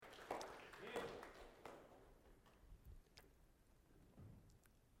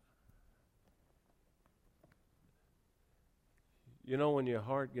You know, when your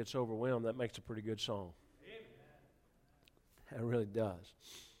heart gets overwhelmed, that makes a pretty good song. It really does.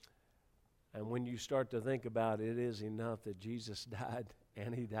 And when you start to think about it, it is enough that Jesus died,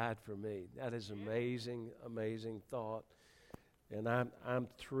 and he died for me. That is amazing, amazing thought. And I'm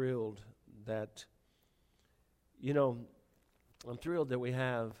thrilled that, you know, I'm thrilled that we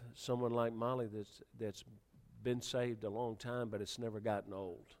have someone like Molly that's been saved a long time, but it's never gotten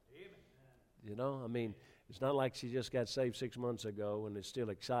old. You know, I mean, it's not like she just got saved 6 months ago and it's still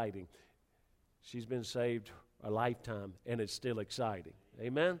exciting. She's been saved a lifetime and it's still exciting.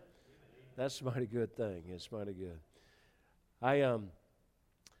 Amen? That's a mighty good thing. It's mighty good. I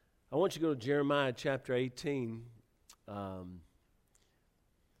want you to go to Jeremiah chapter 18. And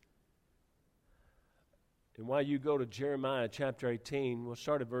while you go to Jeremiah chapter 18, we'll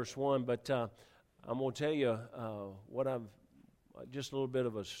start at verse 1, but I'm going to tell you just a little bit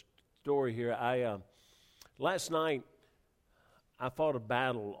of a story here. Last night, I fought a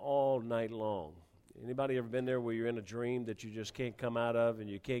battle all night long. Anybody ever been there where you're in a dream that you just can't come out of and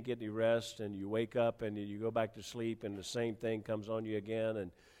you can't get any rest and you wake up and you go back to sleep and the same thing comes on you again?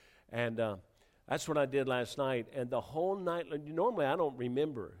 And that's what I did last night. And the whole night, normally I don't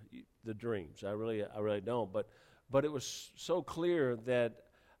remember the dreams. I really don't. But it was so clear that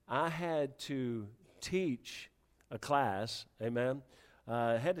I had to teach a class. Amen.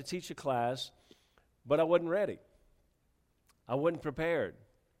 I had to teach a class, but I wasn't ready. I wasn't prepared.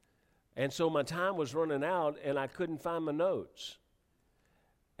 And so my time was running out, and I couldn't find my notes.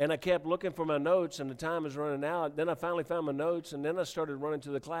 And I kept looking for my notes, and the time was running out. Then I finally found my notes, and then I started running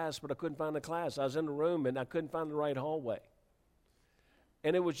to the class, but I couldn't find the class. I was in the room, and I couldn't find the right hallway.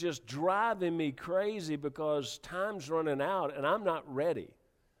 And it was just driving me crazy because time's running out, and I'm not ready.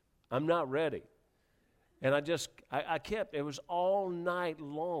 I'm not ready. And I kept, it was all night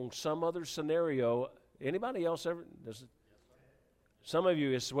long, some other scenario. Anybody else ever? Some of you,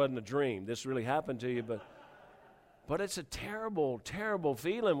 this wasn't a dream. This really happened to you, but it's a terrible, terrible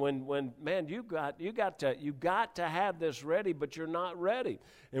feeling when man, you got to have this ready, but you're not ready.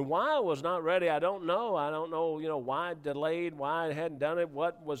 And why I was not ready, I don't know. I don't know, why it delayed, why I hadn't done it,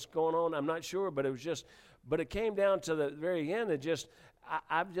 what was going on. I'm not sure, but it came down to the very end.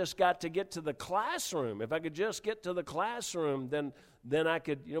 I've just got to get to the classroom. If I could just get to the classroom, then I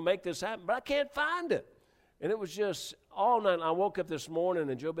could, make this happen. But I can't find it. And it was just all night. I woke up this morning,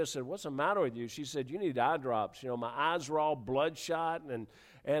 and JoBeth said, "What's the matter with you?" She said, "You need eye drops." My eyes were all bloodshot, and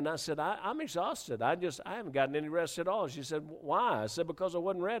I said, I'm exhausted. I haven't gotten any rest at all. She said, "Why?" I said, "Because I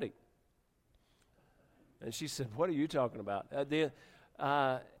wasn't ready." And she said, "What are you talking about?"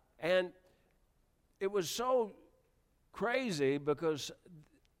 And it was so crazy because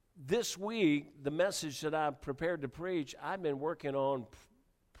this week, the message that I prepared to preach, I've been working on,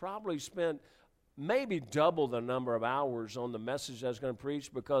 probably spent maybe double the number of hours on the message I was going to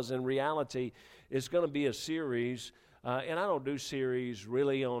preach, because in reality, it's going to be a series. And I don't do series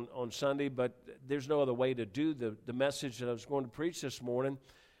really on Sunday, but there's no other way to do the message that I was going to preach this morning.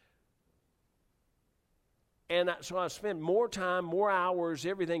 And so I spent more time, more hours,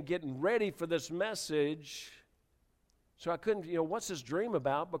 everything getting ready for this message. So I couldn't, what's this dream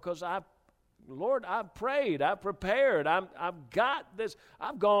about? Because Lord, I've prayed, I've prepared, I've got this.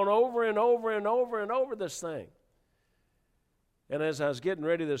 I've gone over and over and over and over this thing. And as I was getting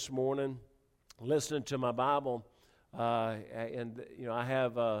ready this morning, listening to my Bible, and I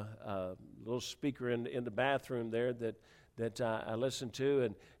have a little speaker in the bathroom there that I listen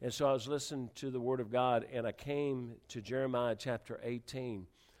to, and so I was listening to the Word of God, and I came to Jeremiah chapter 18.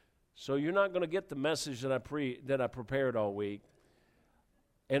 So you're not going to get the message that I prepared all week.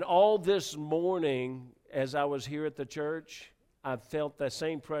 And all this morning, as I was here at the church, I felt that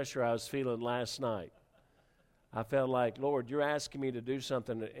same pressure I was feeling last night. I felt like, Lord, you're asking me to do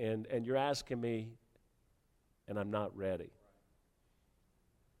something, and you're asking me, and I'm not ready.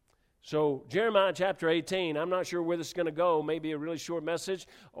 So Jeremiah chapter 18, I'm not sure where this is going to go. Maybe a really short message,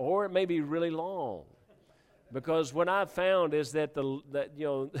 or it may be really long. Because what I've found is that the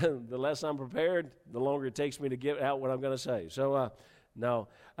less I'm prepared, the longer it takes me to get out what I'm going to say. So, no.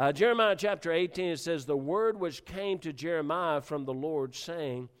 Jeremiah chapter 18, it says, "The word which came to Jeremiah from the Lord,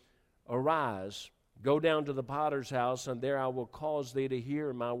 saying, Arise, go down to the potter's house, and there I will cause thee to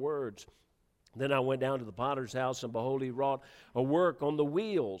hear my words. Then I went down to the potter's house, and behold, he wrought a work on the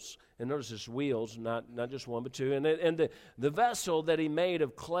wheels." And notice this wheels, not just one, but two. And the vessel that he made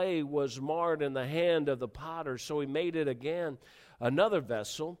of clay was marred in the hand of the potter. So he made it again, another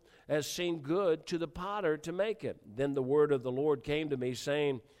vessel, as seemed good to the potter to make it. Then the word of the Lord came to me,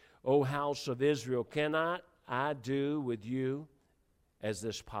 saying, O house of Israel, cannot I do with you as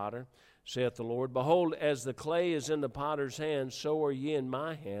this potter? saith the Lord. Behold, as the clay is in the potter's hand, so are ye in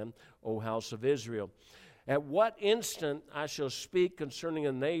my hand, O house of Israel. At what instant I shall speak concerning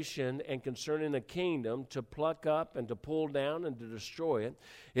a nation and concerning a kingdom, to pluck up and to pull down and to destroy it.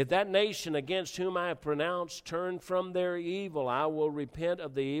 If that nation against whom I have pronounced turn from their evil, I will repent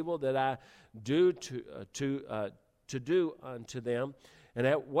of the evil that I do to do unto them. And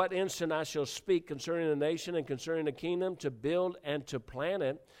at what instant I shall speak concerning a nation and concerning a kingdom, to build and to plant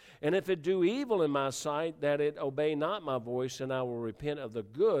it. And if it do evil in my sight, that it obey not my voice, and I will repent of the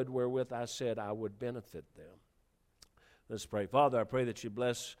good wherewith I said I would benefit them. Let's pray. Father, I pray that you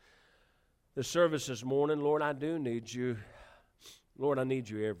bless the service this morning. Lord, I do need you. Lord, I need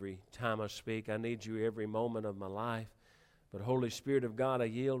you every time I speak. I need you every moment of my life. But Holy Spirit of God, I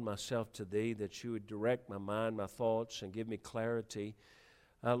yield myself to thee, that you would direct my mind, my thoughts, and give me clarity.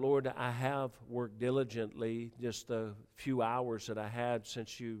 Lord, I have worked diligently just the few hours that I had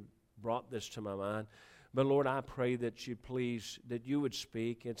since you brought this to my mind. But Lord, I pray that you please, that you would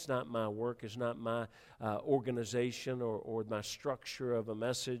speak. It's not my work. It's not my organization or my structure of a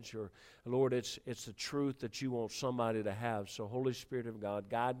message. Or Lord, it's the truth that you want somebody to have. So Holy Spirit of God,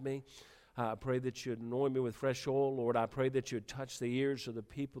 guide me. I pray that you'd anoint me with fresh oil. Lord, I pray that you'd touch the ears of the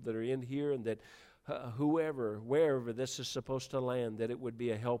people that are in here, and that wherever this is supposed to land, that it would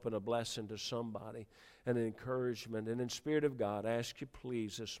be a help and a blessing to somebody, and an encouragement. And in Spirit of God, I ask you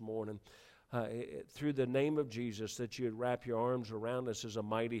please this morning, through the name of Jesus, that you would wrap your arms around us as a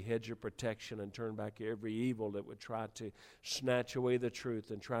mighty hedge of protection, and turn back every evil that would try to snatch away the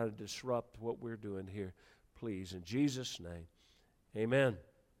truth and try to disrupt what we're doing here. Please, in Jesus' name, amen.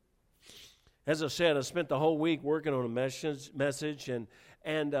 As I said, I spent the whole week working on a message,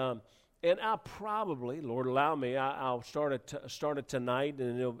 and I'll probably, Lord allow me, I'll start it tonight,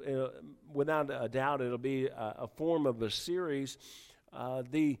 and it'll, without a doubt, it'll be a form of a series.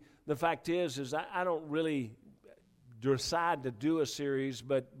 The fact is I don't really decide to do a series,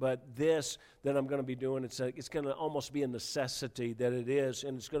 but this that I'm going to be doing, it's going to almost be a necessity that it is,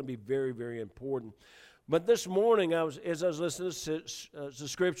 and it's going to be very, very important. But this morning, as I was listening to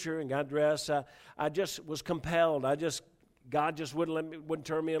Scripture and got dressed, I just was compelled. God just wouldn't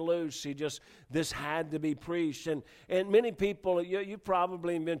turn me loose. This had to be preached. And many people, you've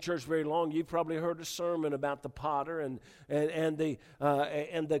probably been in church very long. You've probably heard a sermon about the potter and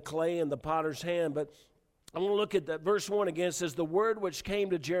the clay in the potter's hand. But I want to look at that. Verse 1 again. It says, the word which came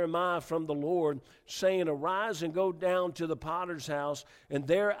to Jeremiah from the Lord, saying, arise and go down to the potter's house, and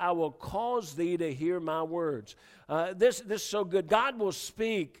there I will cause thee to hear my words. This is so good. God will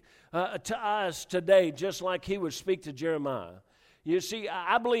speak to us today just like he would speak to Jeremiah. You see,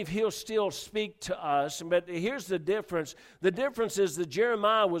 I believe he'll still speak to us, but here's the difference. The difference is that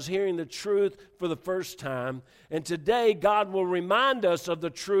Jeremiah was hearing the truth for the first time, and today God will remind us of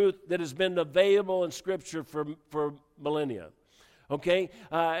the truth that has been available in Scripture for millennia. Okay,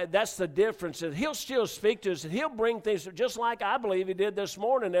 that's the difference. And he'll still speak to us, and he'll bring things just like I believe he did this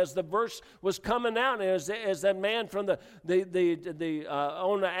morning as the verse was coming out, and as that man from the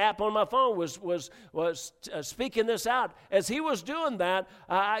on the app on my phone was speaking this out. As he was doing that,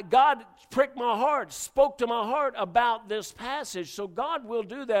 God pricked my heart, spoke to my heart about this passage. So God will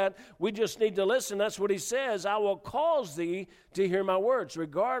do that. We just need to listen. That's what he says. I will cause thee to hear my words,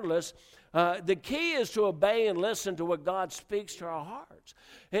 regardless. The key is to obey and listen to what God speaks to our hearts.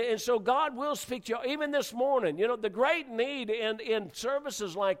 And so God will speak to you. Even this morning, the great need in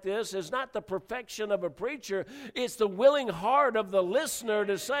services like this is not the perfection of a preacher. It's the willing heart of the listener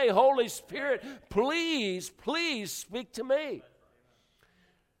to say, Holy Spirit, please speak to me.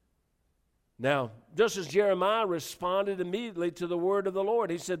 Now, just as Jeremiah responded immediately to the word of the Lord,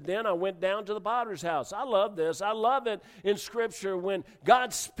 he said, then I went down to the potter's house. I love this. I love it in Scripture when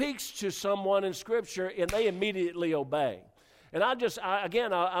God speaks to someone in Scripture and they immediately obey. And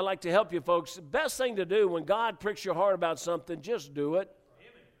I like to help you folks. The best thing to do when God pricks your heart about something, just do it.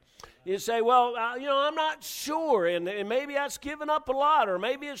 You say, well, I'm not sure, and maybe that's given up a lot, or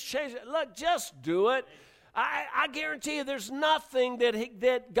maybe it's changed. Look, just do it. I guarantee you there's nothing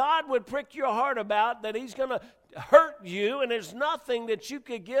that God would prick your heart about that he's going to hurt you, and there's nothing that you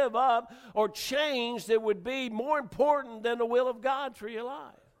could give up or change that would be more important than the will of God for your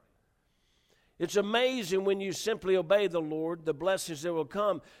life. It's amazing when you simply obey the Lord, the blessings that will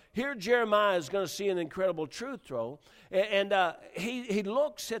come. Here Jeremiah is going to see an incredible truth, though, and he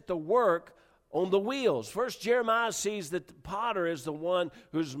looks at the work on the wheels. First, Jeremiah sees that the potter is the one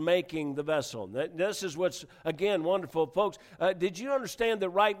who's making the vessel. This is what's, again, wonderful. Folks, did you understand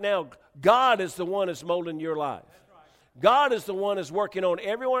that right now, God is the one that's molding your life? God is the one that's working on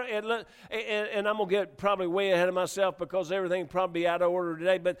everyone. And I'm going to get probably way ahead of myself because everything probably be out of order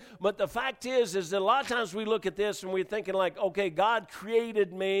today. But the fact is that a lot of times we look at this and we're thinking like, okay, God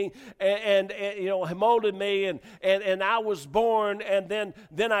created me and molded me and I was born and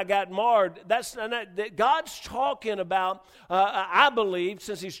then I got marred. God's talking about, I believe,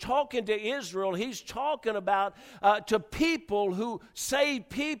 since he's talking to Israel, he's talking about to people who save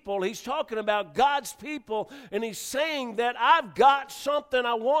people. He's talking about God's people, and he's saying that I've got something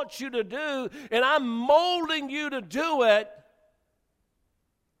I want you to do, and I'm molding you to do it.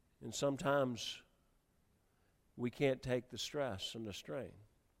 And sometimes we can't take the stress and the strain.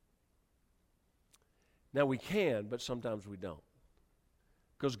 Now we can, but sometimes we don't.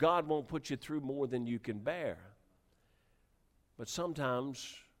 Because God won't put you through more than you can bear. But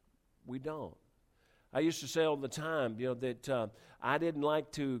sometimes we don't. I used to say all the time, that I didn't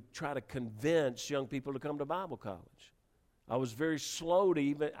like to try to convince young people to come to Bible college. I was very slow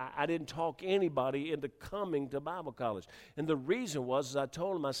to I didn't talk anybody into coming to Bible college. And the reason was, I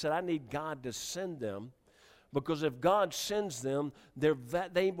told them, I said, I need God to send them, because if God sends them,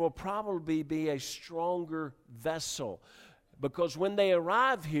 they will probably be a stronger vessel. Because when they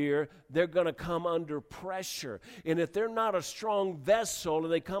arrive here, they're going to come under pressure. And if they're not a strong vessel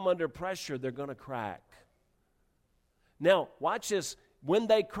and they come under pressure, they're going to crack. Now, watch this. When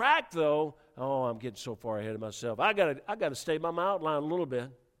they crack, though, I'm getting so far ahead of myself. I got to stay by my outline a little bit.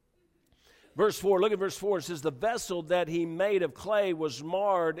 Verse 4, look at verse 4. It says, the vessel that he made of clay was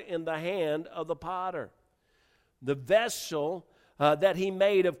marred in the hand of the potter. The vessel that he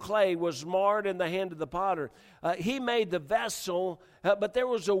made of clay was marred in the hand of the potter. He made the vessel, but there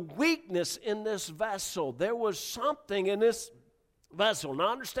was a weakness in this vessel. There was something in this vessel.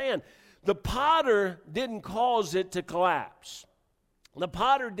 Now understand, the potter didn't cause it to collapse. The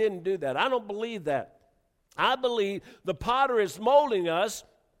potter didn't do that. I don't believe that. I believe the potter is molding us,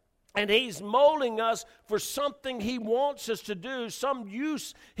 and he's molding us for something he wants us to do, some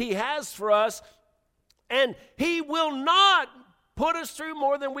use he has for us, and he will not put us through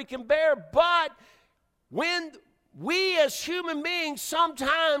more than we can bear. But when we as human beings,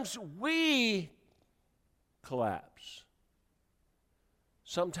 sometimes we collapse.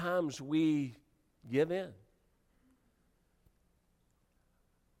 Sometimes we give in.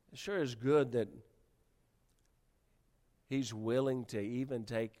 It sure is good that he's willing to even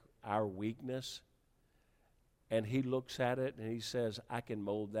take our weakness, and he looks at it and he says, I can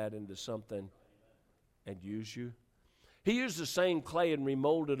mold that into something and use you. He used the same clay and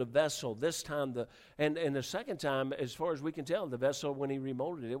remolded a vessel. This time, and the second time, as far as we can tell, the vessel, when he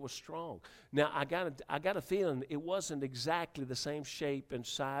remolded it, was strong. Now, I got a feeling it wasn't exactly the same shape and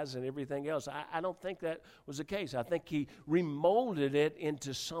size and everything else. I don't think that was the case. I think he remolded it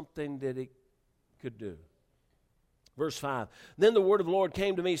into something that it could do. Verse 5, then the word of the Lord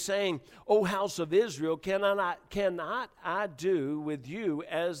came to me, saying, O house of Israel, cannot I do with you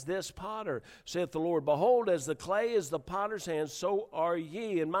as this potter, saith the Lord? Behold, as the clay is the potter's hand, so are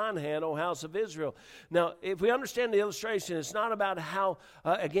ye in mine hand, O house of Israel. Now, if we understand the illustration, it's not about how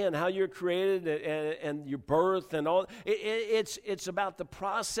you're created and your birth and all. It's about the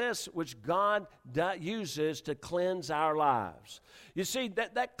process which God uses to cleanse our lives. You see,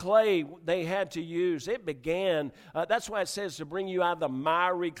 that clay they had to use, it began, that's why it says to bring you out of the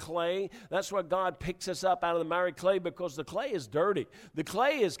miry clay. That's why God picks us up out of the miry clay, because the clay is dirty. The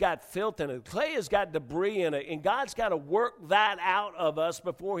clay has got filth in it. The clay has got debris in it, and God's got to work that out of us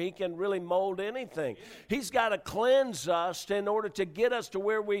before he can really mold anything. He's got to cleanse us in order to get us to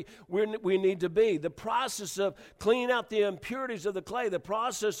where we need to be. The process of cleaning out the impurities of the clay, the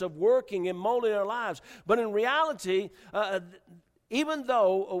process of working and molding our lives. But in reality, even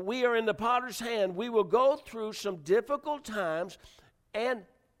though we are in the potter's hand, we will go through some difficult times, and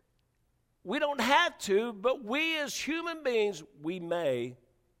we don't have to, but we as human beings, we may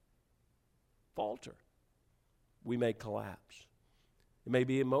falter. We may collapse. It may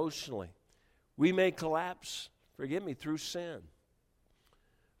be emotionally. We may collapse, forgive me, through sin.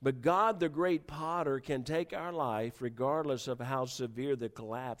 But God, the great potter, can take our life, regardless of how severe the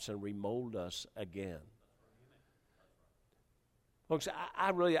collapse, and remold us again. Folks,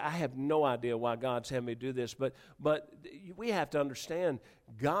 I have no idea why God's having me do this, but we have to understand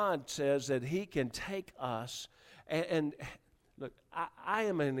God says that he can take us, and look, I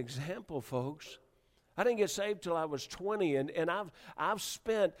am an example, folks. I didn't get saved till I was 20, and I've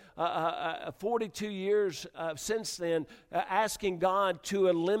spent 42 years since then asking God to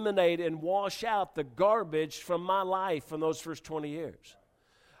eliminate and wash out the garbage from my life from those first 20 years.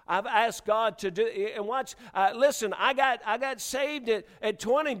 I've asked God to do, and watch, listen, I got saved at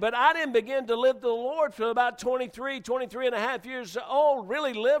 20, but I didn't begin to live for the Lord for about 23 and a half years old,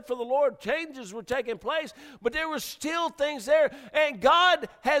 really lived for the Lord. Changes were taking place, but there were still things there, and God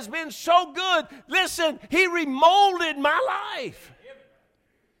has been so good. Listen, He remolded my life.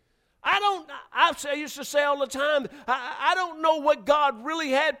 I used to say all the time, I don't know what God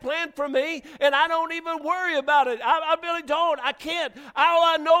really had planned for me, and I don't even worry about it. I really don't. I can't. All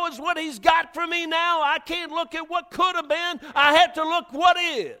I know is what He's got for me now. I can't look at what could have been. I have to look what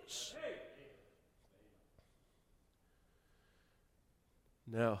is.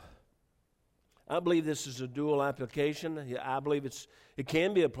 Now, I believe this is a dual application. I believe it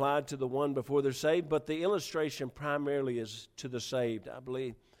can be applied to the one before they're saved, but the illustration primarily is to the saved, I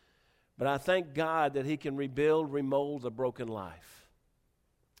believe. But I thank God that He can rebuild, remold a broken life.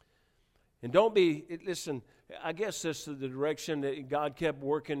 And listen, I guess this is the direction that God kept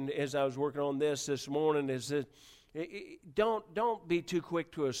working as I was working on this morning, is that don't be too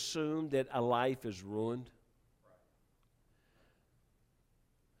quick to assume that a life is ruined.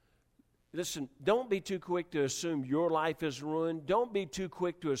 Listen, don't be too quick to assume your life is ruined. Don't be too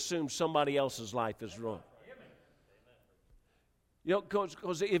quick to assume somebody else's life is ruined. You know,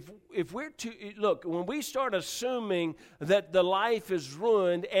 because if we're too, look, when we start assuming that the life is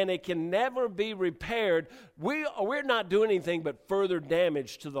ruined and it can never be repaired, we're not doing anything but further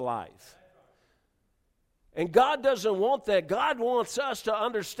damage to the life. And God doesn't want that. God wants us to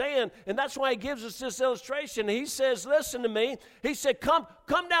understand, and that's why He gives us this illustration. He says, listen to me. He said, come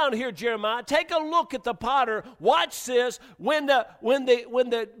down here, Jeremiah. Take a look at the potter. Watch this. When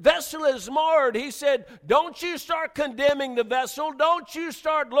the vessel is marred, He said, don't you start condemning the vessel. Don't you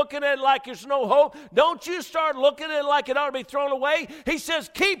start looking at it like there's no hope. Don't you start looking at it like it ought to be thrown away. He says,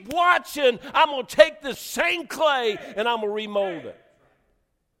 keep watching. I'm going to take the same clay and I'm going to remold it.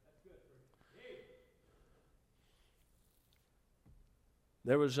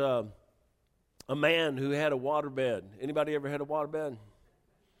 There was a man who had a waterbed. Anybody ever had a waterbed?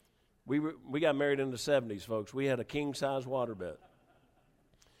 We got married in the 70s, folks. We had a king-size waterbed.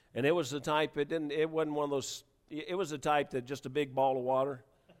 And it was the type, it wasn't one of those, it was the type that just a big ball of water,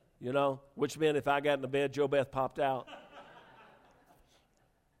 you know, which meant if I got in the bed, Joe Beth popped out.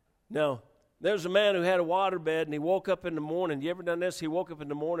 No, there was a man who had a waterbed, and he woke up in the morning. You ever done this? He woke up in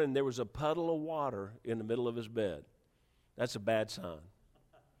the morning, and there was a puddle of water in the middle of his bed. That's a bad sign.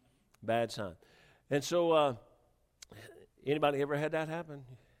 Bad sign. And so, anybody ever had that happen?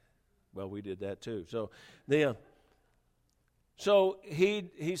 Well, we did that too. So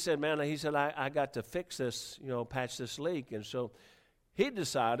he said, man, I got to fix this, patch this leak. And so he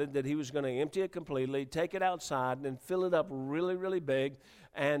decided that he was going to empty it completely, take it outside, and fill it up really, really big,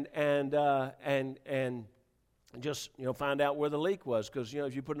 and just, find out where the leak was. Because,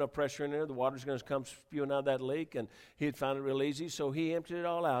 if you put enough pressure in there, the water's going to come spewing out of that leak, and he'd found it real easy. So he emptied it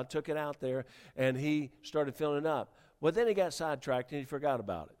all out, took it out there, and he started filling it up. Well, then he got sidetracked, and he forgot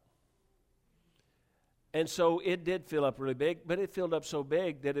about it. And so it did fill up really big, but it filled up so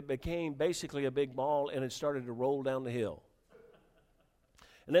big that it became basically a big ball, and it started to roll down the hill.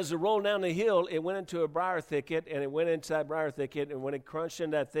 And as it rolled down the hill, it went into a briar thicket, and it went into that briar thicket, and when it crunched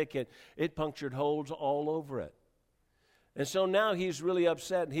in that thicket, it punctured holes all over it. And so now he's really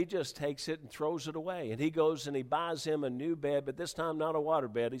upset, and he just takes it and throws it away. And he goes and he buys him a new bed, but this time not a water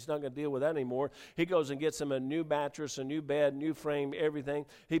bed. He's not going to deal with that anymore. He goes and gets him a new mattress, a new bed, new frame, everything.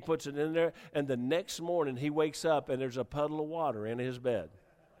 He puts it in there, and the next morning he wakes up, and there's a puddle of water in his bed.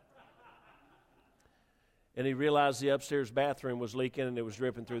 And he realized the upstairs bathroom was leaking, and it was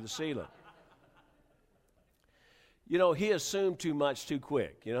dripping through the ceiling. He assumed too much too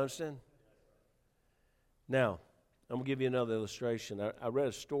quick. You understand? Now, I'm going to give you another illustration. I read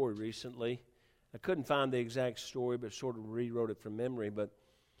a story recently. I couldn't find the exact story, but sort of rewrote it from memory. But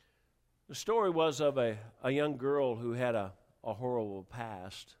the story was of a young girl who had a horrible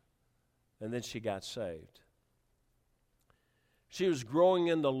past, and then she got saved. She was growing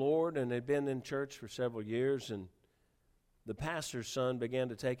in the Lord and had been in church for several years, and the pastor's son began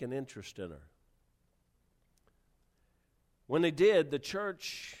to take an interest in her. When they did, the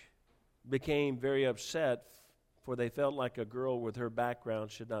church became very upset, for they felt like a girl with her background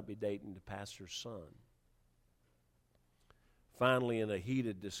should not be dating the pastor's son. Finally, in a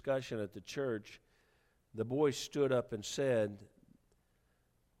heated discussion at the church, the boy stood up and said,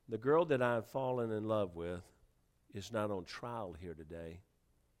 "The girl that I have fallen in love with is not on trial here today.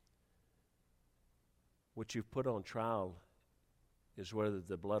 What you've put on trial is whether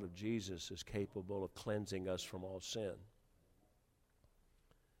the blood of Jesus is capable of cleansing us from all sin.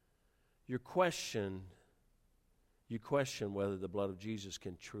 Your question you question whether the blood of Jesus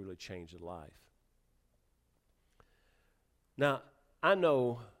can truly change a life. Now, I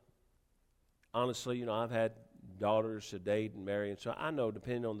know, honestly, I've had daughters to date and marry, and so I know,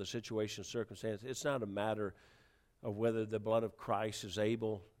 depending on the situation, circumstance, it's not a matter of whether the blood of Christ is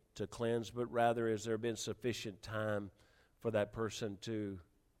able to cleanse, but rather has there been sufficient time for that person to,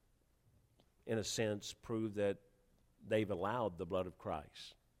 in a sense, prove that they've allowed the blood of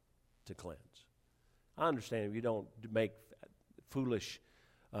Christ to cleanse. I understand if you don't make foolish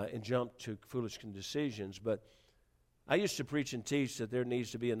and jump to foolish decisions, but I used to preach and teach that there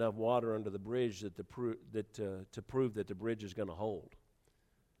needs to be enough water under the bridge to prove that the bridge is going to hold.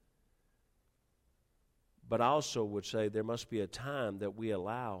 But I also would say there must be a time that we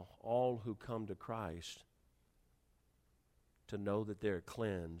allow all who come to Christ to know that they're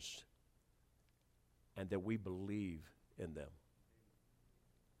cleansed and that we believe in them.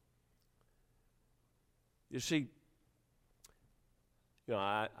 You see,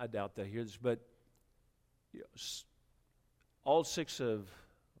 I doubt they hear this, but all five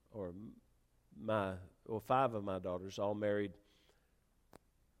of my daughters all married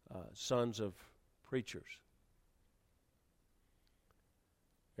sons of preachers.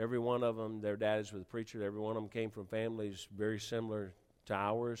 Every one of them, their daddies were the preacher. Every one of them came from families very similar to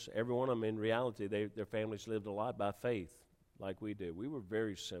ours. Every one of them, in reality, their families lived a lot by faith, like we do. We were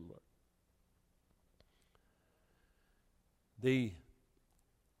very similar.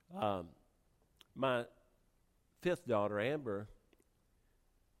 My fifth daughter, Amber,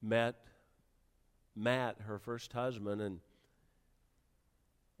 met Matt, her first husband,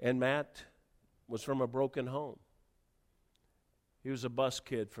 and Matt was from a broken home. He was a bus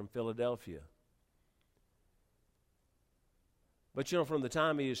kid from Philadelphia. But from the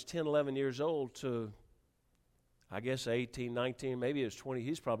time he was 10, 11 years old to, I guess, 18, 19, maybe he was 20,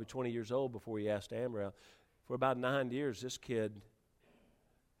 he's probably 20 years old before he asked Amber out. For about 9 years, this kid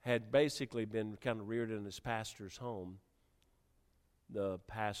had basically been kind of reared in his pastor's home. The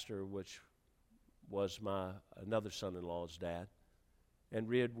pastor, which was another son-in-law's dad, and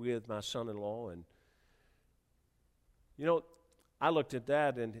reared with my son-in-law. And, I looked at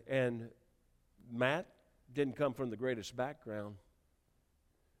that, and Matt didn't come from the greatest background,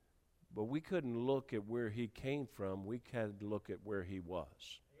 but we couldn't look at where he came from. We had to look at where he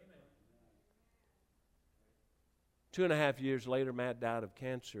was. Amen. 2.5 years later, Matt died of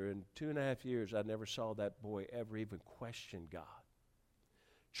cancer. In 2.5 years, I never saw that boy ever even question God.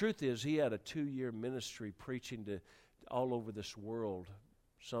 Truth is, he had a 2-year ministry preaching to all over this world,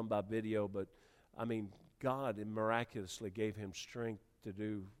 some by video, but God miraculously gave him strength to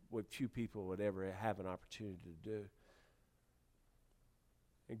do what few people would ever have an opportunity to do.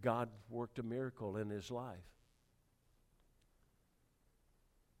 And God worked a miracle in his life.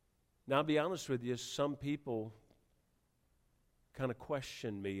 Now, I'll be honest with you, some people kind of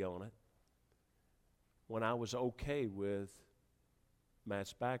questioned me on it when I was okay with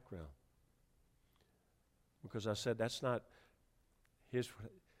Matt's background. Because I said, that's not, here's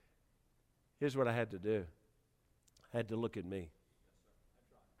what I had to do. I had to look at me.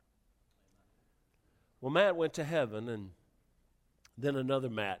 Well, Matt went to heaven, and then another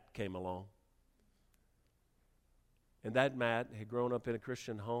Matt came along. And that Matt had grown up in a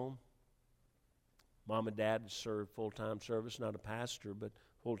Christian home. Mom and Dad served full-time service, not a pastor, but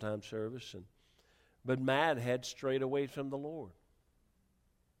full-time service. But Matt had strayed away from the Lord.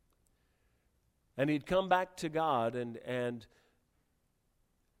 And he'd come back to God, and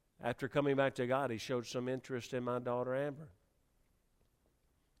after coming back to God, he showed some interest in my daughter Amber.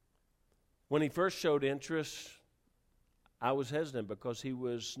 When he first showed interest, I was hesitant because he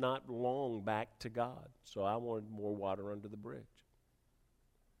was not long back to God. So I wanted more water under the bridge.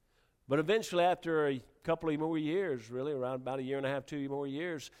 But eventually, after a couple of more years, really around about 1.5 years, 2 more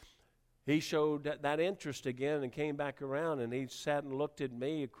years, he showed that interest again and came back around, and he sat and looked at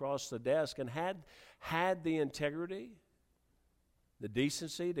me across the desk and had the integrity, the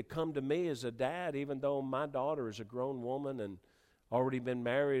decency to come to me as a dad, even though my daughter is a grown woman and already been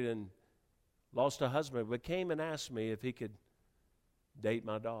married and lost a husband, but came and asked me if he could date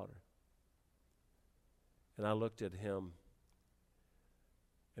my daughter. And I looked at him,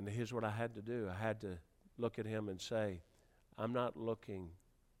 and here's what I had to do. I had to look at him and say, I'm not looking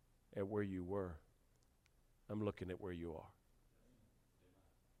at where you were. I'm looking at where you are.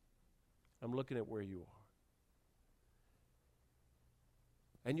 I'm looking at where you are.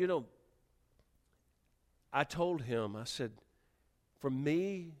 And I told him, I said, for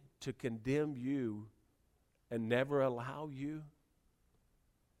me to condemn you and never allow you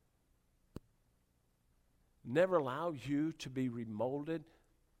to be remolded,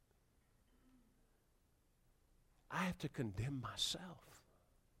 I have to condemn myself.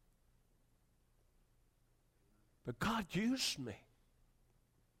 But God used me.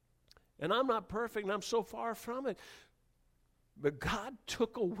 And I'm not perfect, and I'm so far from it. But God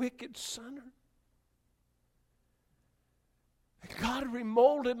took a wicked sinner. And God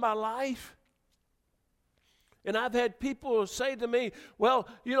remolded my life. And I've had people say to me, well,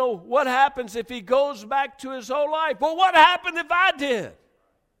 you know, what happens if he goes back to his old life? Well, what happened if I did?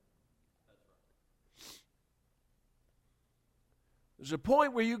 There's a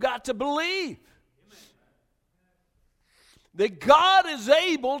point where you got to believe that God is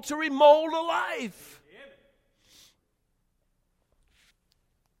able to remold a life.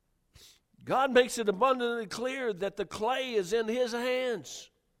 God makes it abundantly clear that the clay is in His hands.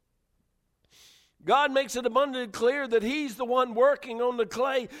 God makes it abundantly clear that He's the one working on the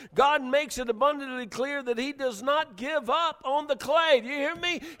clay. God makes it abundantly clear that He does not give up on the clay. Do you hear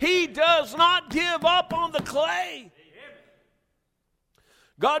me? He does not give up on the clay.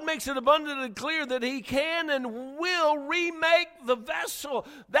 God makes it abundantly clear that He can and will remake the vessel.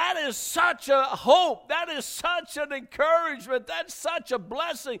 That is such a hope. That is such an encouragement. That's such a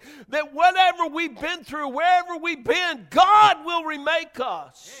blessing that whatever we've been through, wherever we've been, God will remake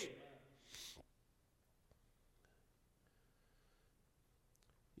us.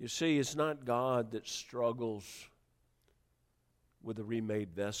 You see, it's not God that struggles with a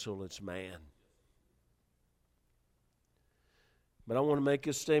remade vessel, it's man. But I want to make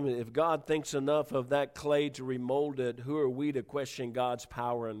a statement. If God thinks enough of that clay to remold it, who are we to question God's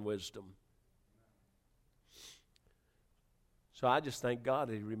power and wisdom? So I just thank God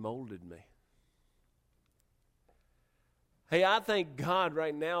He remolded me. Hey, I thank God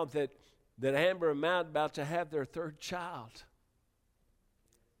right now that Amber and Matt are about to have their third child.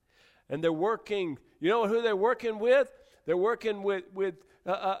 And they're working, you know who they're working with? They're working with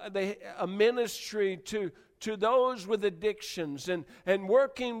a ministry to those with addictions and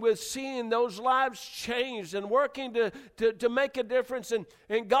working with seeing those lives changed and working to make a difference.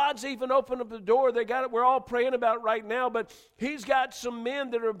 And God's even opened up the door. They got it. We're all praying about it right now, but He's got some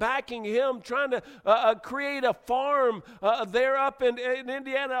men that are backing Him, trying to create a farm there up in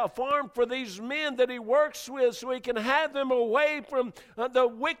Indiana, a farm for these men that He works with so He can have them away from the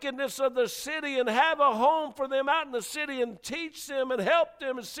wickedness of the city and have a home for them out in the city and teach them and help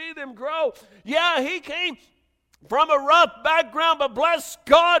them and see them grow. Yeah, He came from a rough background, but bless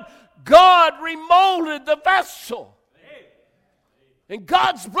God, God remolded the vessel. And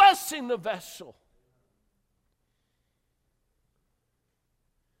God's blessing the vessel.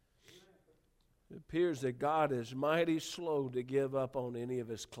 It appears that God is mighty slow to give up on any of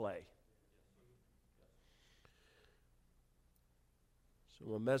His clay. So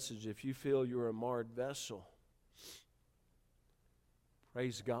my message, if you feel you're a marred vessel,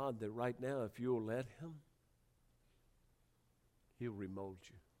 praise God that right now, if you'll let Him, He'll remold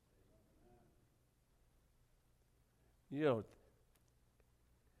you. You know,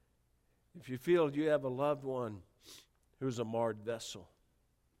 if you feel you have a loved one who's a marred vessel,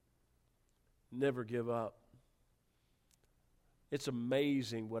 never give up. It's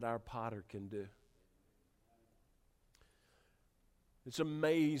amazing what our potter can do. It's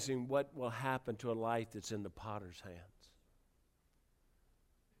amazing what will happen to a life that's in the potter's hands.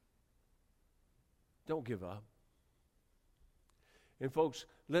 Don't give up. And folks,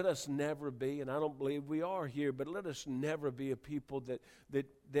 let us never be, and I don't believe we are here, but let us never be a people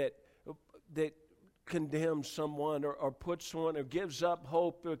that condemns someone or puts someone or gives up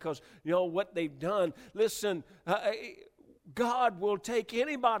hope because, you know, what they've done. Listen, God will take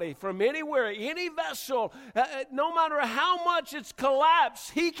anybody from anywhere, any vessel, no matter how much it's collapsed,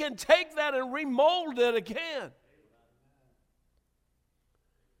 He can take that and remold it again.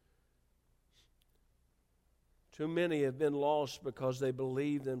 Too many have been lost because they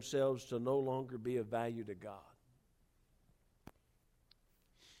believe themselves to no longer be of value to God.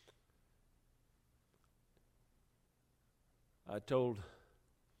 I told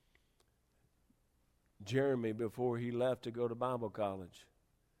Jeremy before he left to go to Bible college,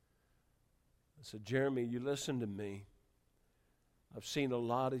 I said, Jeremy, you listen to me. I've seen a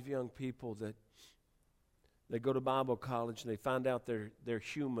lot of young people that they go to Bible college and they find out they're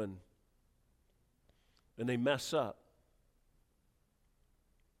human. And they mess up.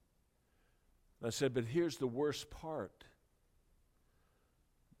 I said, but here's the worst part.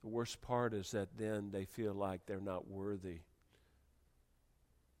 The worst part is that then they feel like they're not worthy.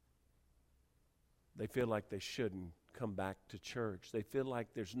 They feel like they shouldn't come back to church. They feel like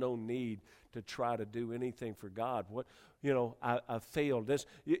there's no need to try to do anything for God. I failed.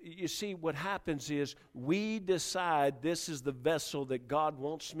 You see, what happens is we decide this is the vessel that God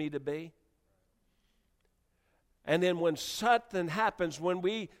wants me to be. And then when something happens, when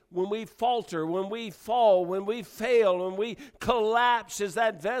we falter, when we fall, when we fail, when we collapse as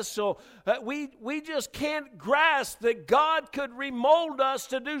that vessel, we just can't grasp that God could remold us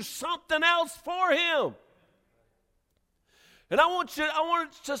to do something else for Him. And I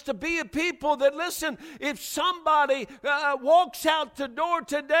want us to be a people that, listen, if somebody walks out the door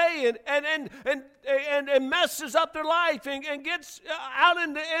today and messes up their life and gets out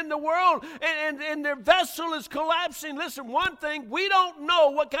in the world and their vessel is collapsing, listen, one thing, we don't know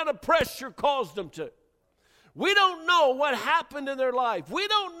what kind of pressure caused them to. We don't know what happened in their life. We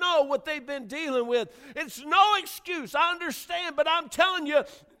don't know what they've been dealing with. It's no excuse. I understand, but I'm telling you,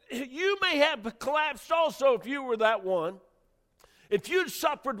 you may have collapsed also if you were that one. If you'd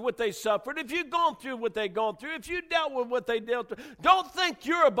suffered what they suffered, if you'd gone through what they'd gone through, if you dealt with what they dealt with, don't think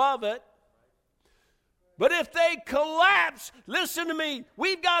you're above it. But if they collapse, listen to me,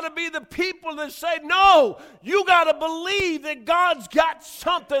 we've got to be the people that say, no, you got to believe that God's got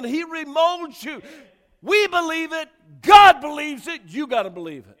something. He remolds you. We believe it. God believes it. You got to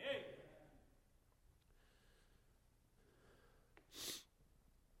believe it.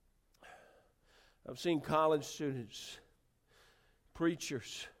 I've seen college students,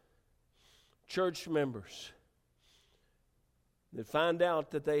 preachers, church members that find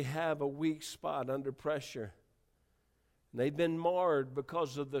out that they have a weak spot under pressure. And they've been marred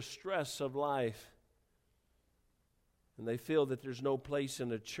because of the stress of life. And they feel that there's no place in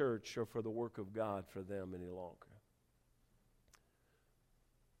the church or for the work of God for them any longer.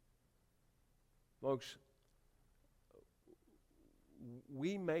 Folks,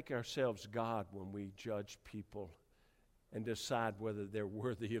 we make ourselves God when we judge people and decide whether they're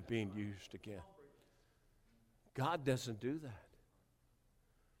worthy of being used again. God doesn't do that.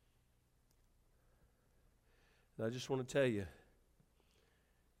 And I just want to tell you,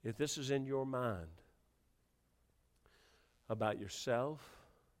 if this is in your mind about yourself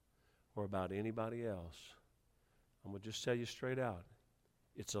or about anybody else, I'm going to just tell you straight out,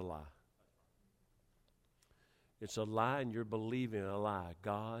 it's a lie. It's a lie, and you're believing a lie.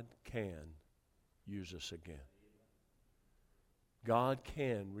 God can use us again. God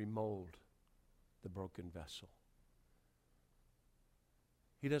can remold the broken vessel.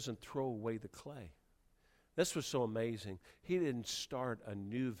 He doesn't throw away the clay. This was so amazing. He didn't start a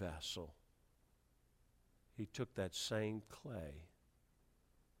new vessel. He took that same clay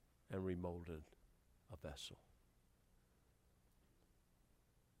and remolded a vessel.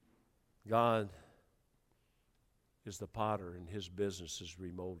 God is the potter, and His business is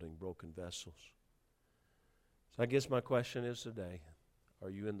remolding broken vessels. So I guess my question is today, are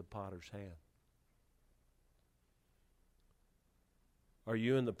you in the potter's hand? Are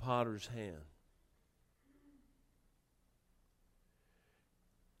you in the potter's hand?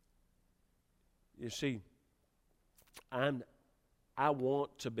 You see, I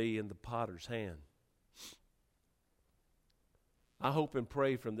want to be in the potter's hand. I hope and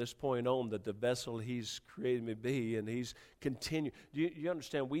pray from this point on that the vessel He's created me to be, and He's continued. You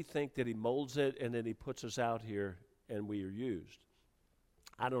understand, we think that He molds it and then He puts us out here and we are used.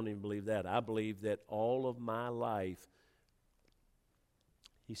 I don't even believe that. I believe that all of my life,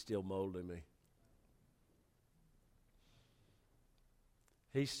 He's still molding me.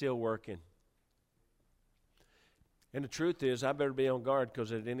 He's still working. And the truth is, I better be on guard,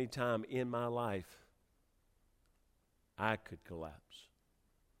 because at any time in my life, I could collapse.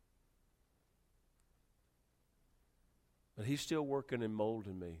 But He's still working and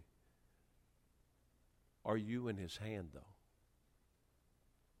molding me. Are you in His hand, though?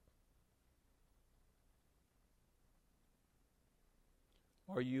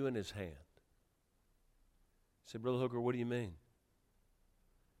 Are you in His hand? I said, Brother Hooker, what do you mean?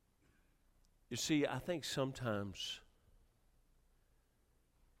 You see, I think sometimes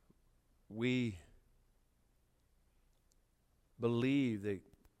we believe that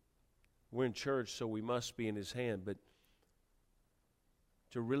we're in church, so we must be in His hand. But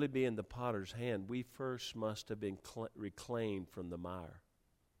to really be in the potter's hand, we first must have been reclaimed from the mire.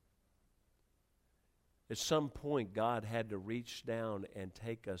 At some point, God had to reach down and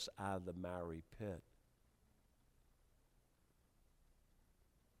take us out of the miry pit.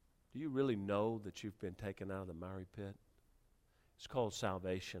 Do you really know that you've been taken out of the miry pit? It's called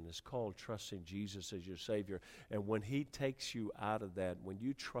salvation. It's called trusting Jesus as your Savior. And when He takes you out of that, when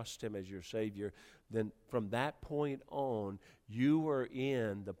you trust Him as your Savior, then from that point on, you are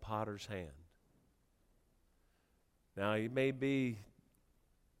in the potter's hand. Now, it may be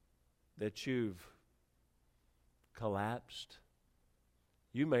that you've collapsed.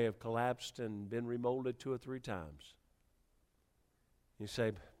 You may have collapsed and been remolded 2 or 3 times. You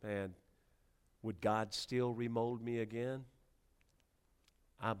say, man, Would God still remold me again?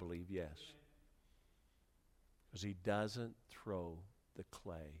 I believe yes. Because He doesn't throw the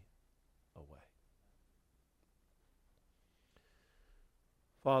clay away.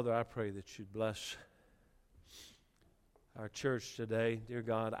 Father, I pray that You'd bless our church today. Dear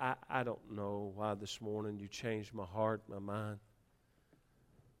God, I don't know why this morning You changed my heart, my mind.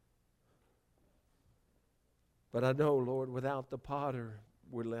 But I know, Lord, without the potter,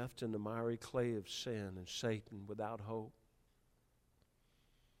 we're left in the miry clay of sin and Satan without hope.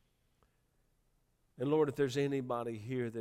 And Lord, if there's anybody here that